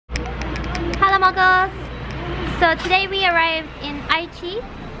muggles! So today we arrived in Aichi,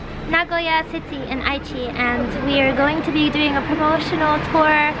 Nagoya City in Aichi, and we are going to be doing a promotional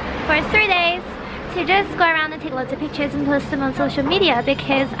tour for 3 days to just go around and take lots of pictures and post them on social media,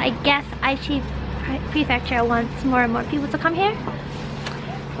 because I guess Aichi prefecture wants more and more people to come here.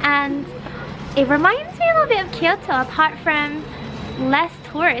 And it reminds me a little bit of Kyoto, apart from less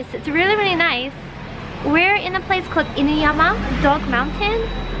tourists. It's really nice. We're in a place called Inuyama, Dog Mountain,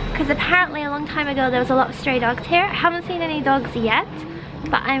 because apparently a long time ago there was a lot of stray dogs here. I haven't seen any dogs yet,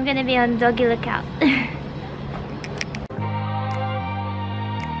 but I'm gonna be on doggy lookout.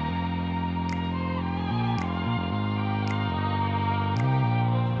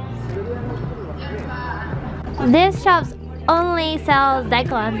 This shop only sells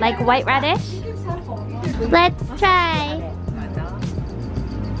daikon, like white radish. Let's try.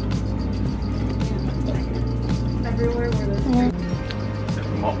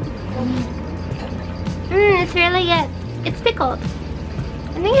 It's really good. It's pickled.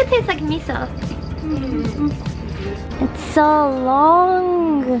 I think it tastes like miso. It's so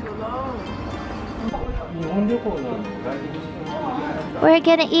long. We're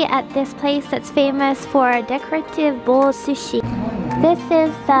gonna eat at this place that's famous for decorative bowl sushi. This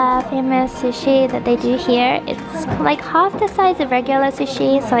is the famous sushi that they do here. It's like half the size of regular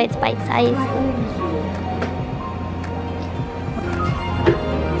sushi, so it's bite-sized.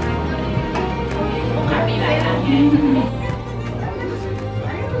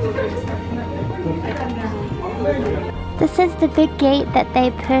 This is the big gate that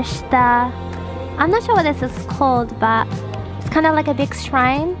they push the... I'm not sure what this is called, but it's kind of like a big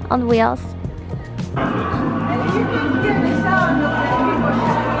shrine on wheels.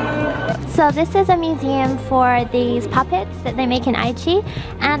 So this is a museum for these puppets that they make in Aichi,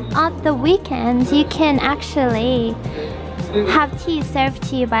 and on the weekends you can actually have tea served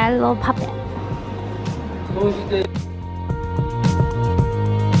to you by a little puppet.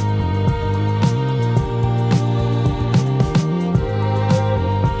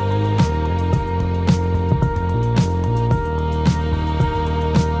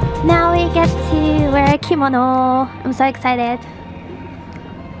 Now we get to wear a kimono. I'm so excited.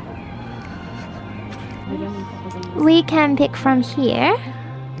 We can pick from here.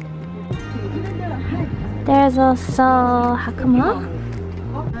 There's also hakama.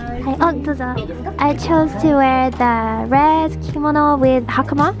 I chose to wear the red kimono with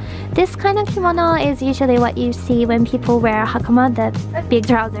hakama. This kind of kimono is usually what you see when people wear hakama, the big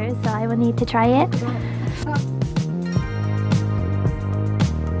trousers, so I will need to try it.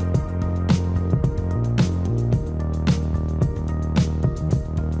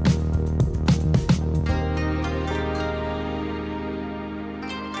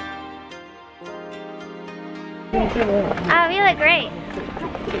 Oh, you look great.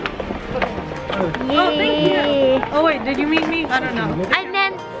 Oh, thank you. Oh wait, did you mean me? I don't know. I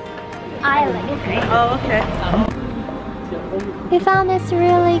meant I look great. Oh, okay. We found this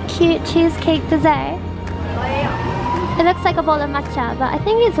really cute cheesecake dessert. It looks like a bowl of matcha, but I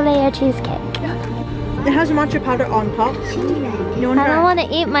think it's layer cheesecake. It has matcha powder on top. I don't want to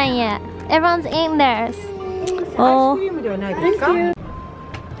eat mine yet. Everyone's eating theirs. Oh, thank you.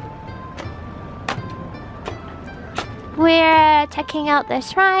 We're checking out the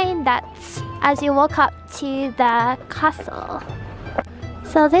shrine that's as you walk up to the castle.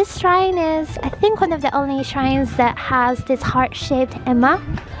 So this shrine is, I think, one of the only shrines that has this heart-shaped emma,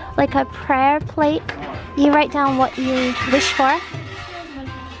 like a prayer plate. You write down what you wish for,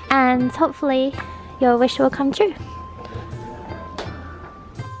 and hopefully your wish will come true.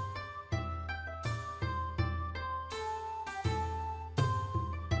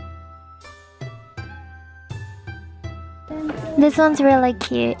 This one's really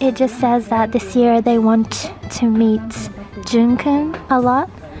cute. It just says that this year they want to meet Jun-kun a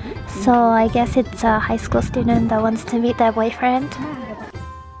lot. So I guess it's a high school student that wants to meet their boyfriend.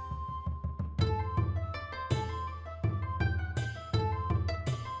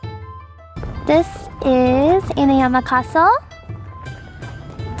 This is Inuyama Castle,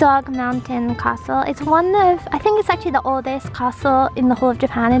 Dog Mountain Castle. It's one of, I think it's actually the oldest castle in the whole of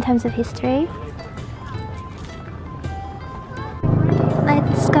Japan in terms of history.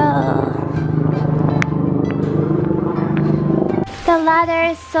 Let's go. The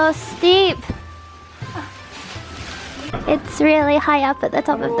ladder is so steep. It's really high up at the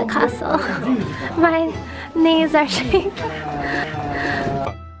top of the castle. My knees are shaking.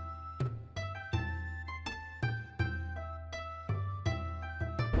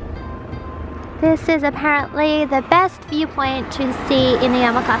 This is apparently the best viewpoint to see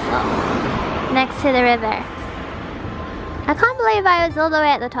Inuyama Castle, next to the river. I can't believe I was all the way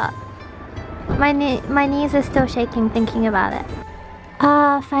at the top. My knees are still shaking thinking about it.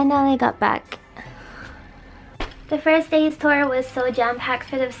 Finally got back. The first day's tour was so jam-packed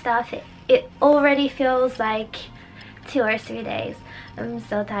full of stuff. It already feels like 2 or 3 days. I'm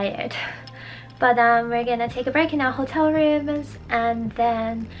so tired. But we're gonna take a break in our hotel rooms and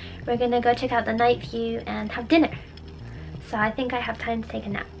then we're gonna go check out the night view and have dinner. So I think I have time to take a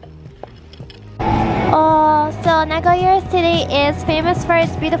nap. Oh, so Nagoya City is famous for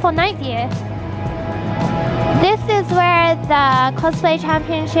its beautiful night view. This is where the cosplay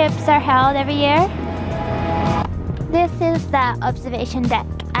championships are held every year. This is the observation deck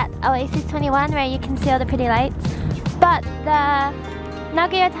at Oasis 21 where you can see all the pretty lights. But the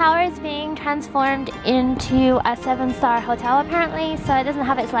Nagoya Tower is being transformed into a 7-star hotel apparently, so it doesn't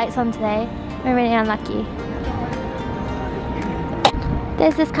have its lights on today. We're really unlucky.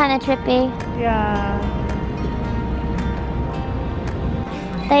 This is kind of trippy. Yeah.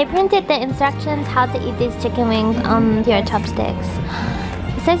 They printed the instructions how to eat these chicken wings on your chopsticks.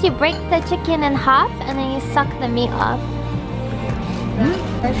 It says you break the chicken in half and then you suck the meat off.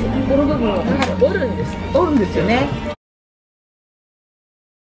 この部分を折るんですよね。